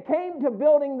when it came to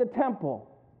building the temple.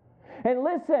 And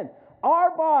listen,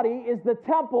 our body is the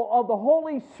temple of the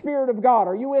Holy Spirit of God.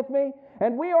 Are you with me?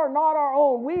 And we are not our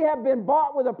own. We have been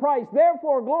bought with a price.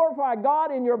 Therefore, glorify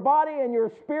God in your body and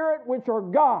your spirit, which are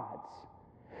God's.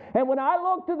 And when I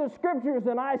look to the scriptures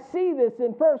and I see this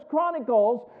in 1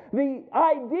 Chronicles, the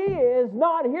idea is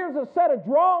not here's a set of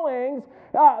drawings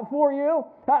for you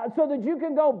so that you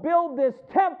can go build this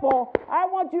temple. I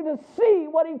want you to see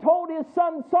what he told his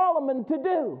son Solomon to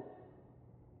do.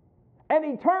 And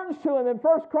he turns to him in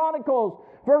 1 Chronicles,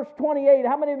 verse 28.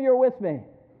 How many of you are with me?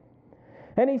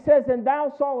 And he says, and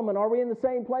thou, Solomon, are we in the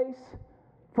same place?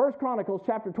 1 Chronicles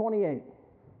chapter 28.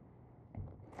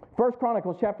 1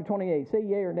 Chronicles chapter 28. Say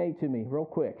yea or nay to me real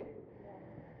quick.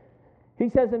 He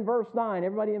says in verse 9.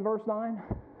 Everybody in verse 9?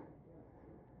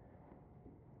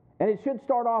 And it should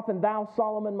start off, and thou,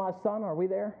 Solomon, my son. Are we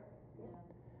there? Yeah.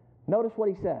 Notice what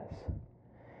he says.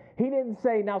 He didn't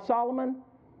say, now, Solomon,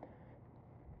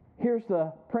 here's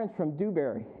the prince from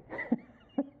Dewberry.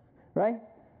 Right?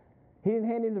 He didn't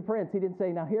hand him the prince. He didn't say,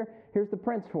 now, here's the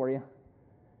prince for you.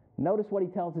 Notice what he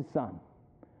tells his son.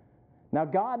 Now,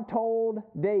 God told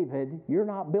David, you're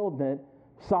not building it,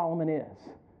 Solomon is.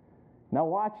 Now,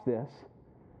 watch this.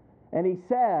 And he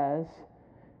says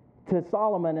to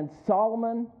Solomon, and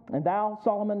thou,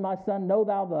 Solomon, my son, know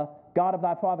thou the God of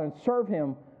thy father, and serve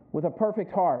him with a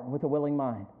perfect heart and with a willing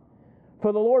mind.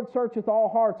 For the Lord searcheth all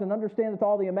hearts, and understandeth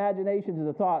all the imaginations of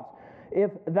the thoughts.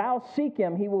 If thou seek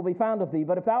him, he will be found of thee.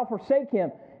 But if thou forsake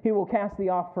him, he will cast thee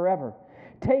off forever.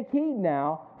 Take heed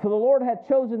now, for the Lord hath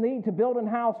chosen thee to build an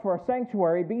house for a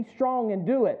sanctuary. Be strong and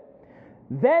do it.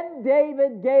 Then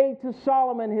David gave to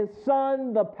Solomon his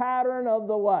son the pattern of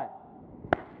the what?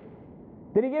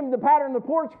 Did he give him the pattern of the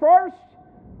porch first?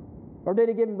 Or did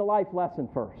he give him the life lesson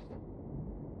first?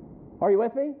 Are you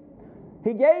with me?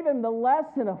 He gave him the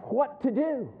lesson of what to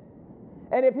do.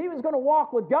 And if he was going to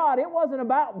walk with God, it wasn't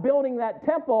about building that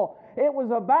temple. It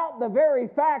was about the very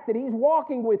fact that he's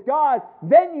walking with God.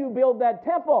 Then you build that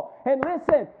temple. And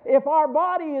listen, if our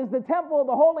body is the temple of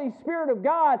the Holy Spirit of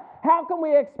God, how can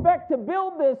we expect to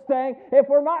build this thing if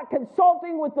we're not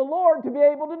consulting with the Lord to be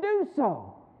able to do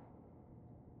so?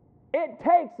 It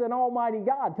takes an almighty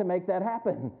God to make that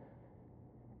happen.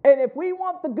 And if we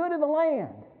want the good of the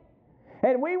land,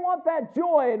 and we want that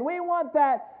joy, and we want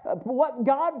that, what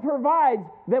God provides,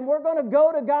 then we're going to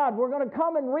go to God. We're going to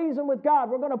come and reason with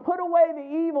God. We're going to put away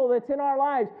the evil that's in our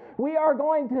lives. We are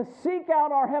going to seek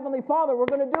out our Heavenly Father. We're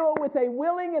going to do it with a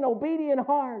willing and obedient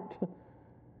heart.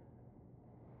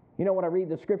 You know, when I read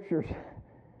the scriptures,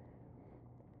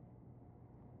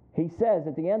 he says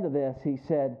at the end of this, he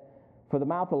said, for the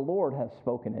mouth of the Lord has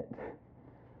spoken it.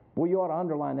 Well, you ought to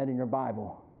underline that in your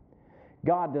Bible.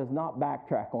 God does not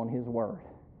backtrack on his word.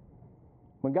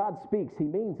 When God speaks, he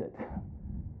means it.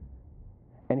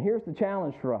 And here's the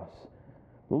challenge for us.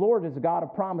 The Lord is a God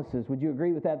of promises. Would you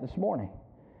agree with that this morning?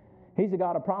 He's a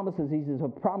God of promises. He's a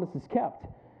promises kept.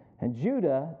 And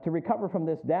Judah, to recover from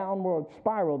this downward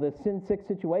spiral, this sin-sick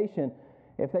situation,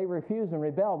 if they refuse and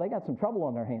rebel, they got some trouble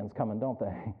on their hands coming, don't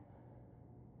they?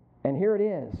 And here it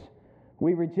is.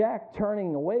 We reject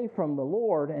turning away from the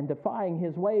Lord and defying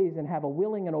his ways and have a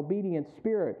willing and obedient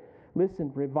spirit.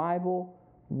 Listen, revival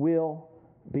will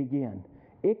begin.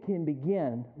 It can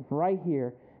begin right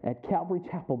here at Calvary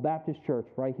Chapel Baptist Church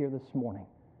right here this morning.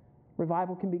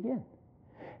 Revival can begin.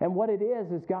 And what it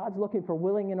is God's looking for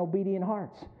willing and obedient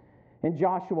hearts. In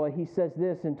Joshua, he says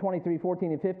this in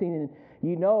 23:14 and 15, and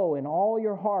you know in all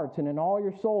your hearts and in all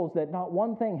your souls that not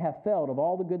one thing hath failed of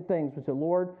all the good things which the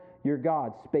Lord your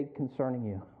God spake concerning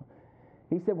you.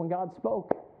 He said when God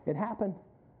spoke, it happened.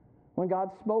 When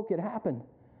God spoke, it happened.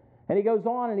 And he goes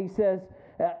on and he says,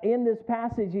 in this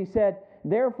passage, he said,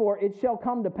 therefore it shall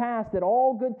come to pass that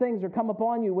all good things are come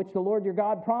upon you, which the Lord your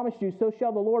God promised you. So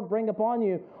shall the Lord bring upon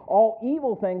you all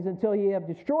evil things until he have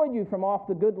destroyed you from off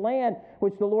the good land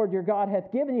which the Lord your God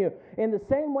hath given you. In the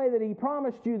same way that he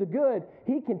promised you the good,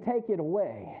 he can take it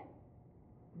away.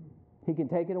 He can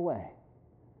take it away.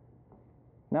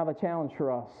 Now the challenge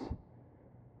for us.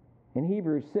 In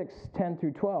Hebrews 6:10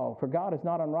 through 12, for God is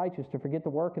not unrighteous to forget the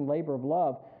work and labor of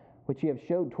love which ye have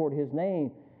showed toward his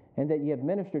name, and that ye have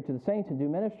ministered to the saints and do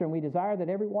minister. And we desire that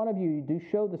every one of you do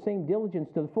show the same diligence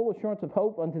to the full assurance of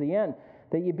hope unto the end,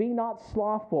 that ye be not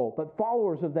slothful, but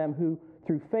followers of them who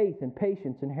through faith and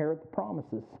patience inherit the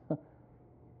promises.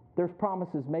 There's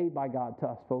promises made by God to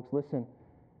us, folks. Listen,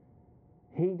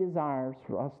 he desires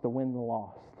for us to win the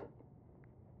lost.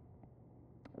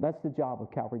 That's the job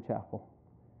of Calvary Chapel.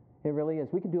 It really is.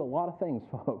 We can do a lot of things,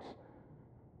 folks,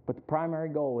 but the primary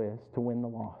goal is to win the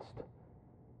lost.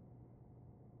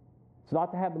 It's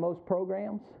not to have the most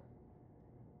programs.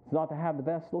 It's not to have the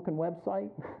best looking website.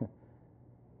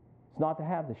 It's not to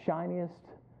have the shiniest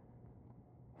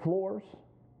floors,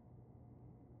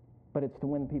 but it's to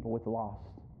win people with the lost,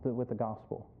 with the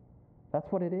gospel.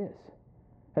 That's what it is.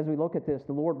 As we look at this,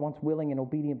 the Lord wants willing and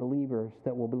obedient believers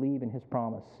that will believe in His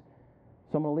promise.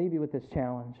 So I'm going to leave you with this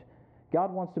challenge.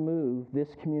 God wants to move this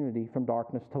community from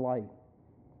darkness to light.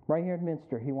 Right here in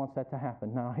Minster, He wants that to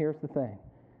happen. Now, here's the thing.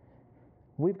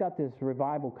 We've got this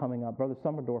revival coming up. Brother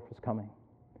Summerdorf is coming.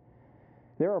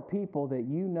 There are people that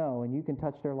you know and you can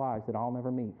touch their lives that I'll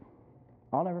never meet.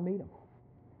 I'll never meet them.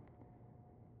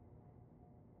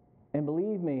 And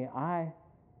believe me, I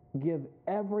give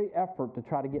every effort to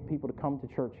try to get people to come to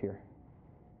church here.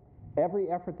 Every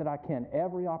effort that I can,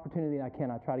 every opportunity I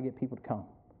can, I try to get people to come.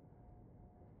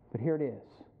 But here it is.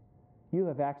 You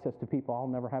have access to people I'll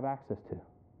never have access to.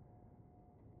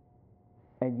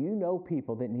 And you know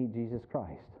people that need Jesus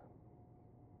Christ.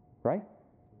 Right?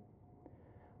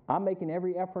 I'm making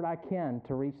every effort I can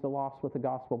to reach the lost with the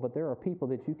gospel, but there are people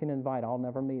that you can invite, I'll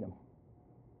never meet them.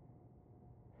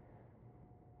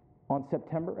 On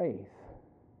September 8th,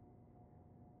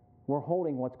 we're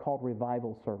holding what's called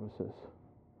revival services.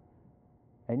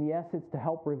 And yes, it's to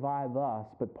help revive us,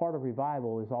 but part of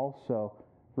revival is also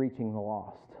reaching the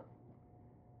lost.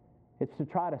 It's to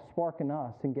try to spark in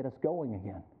us and get us going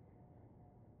again.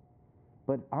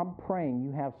 But I'm praying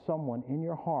you have someone in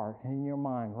your heart and in your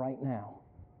mind right now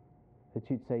that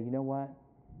you'd say, you know what?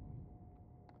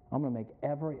 I'm going to make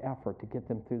every effort to get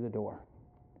them through the door.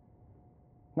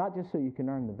 Not just so you can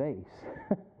earn the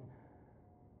base,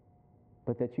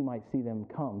 but that you might see them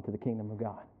come to the kingdom of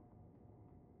God.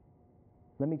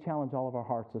 Let me challenge all of our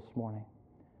hearts this morning.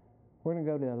 We're going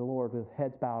to go to the Lord with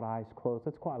heads bowed, eyes closed.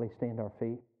 Let's quietly stand to our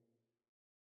feet.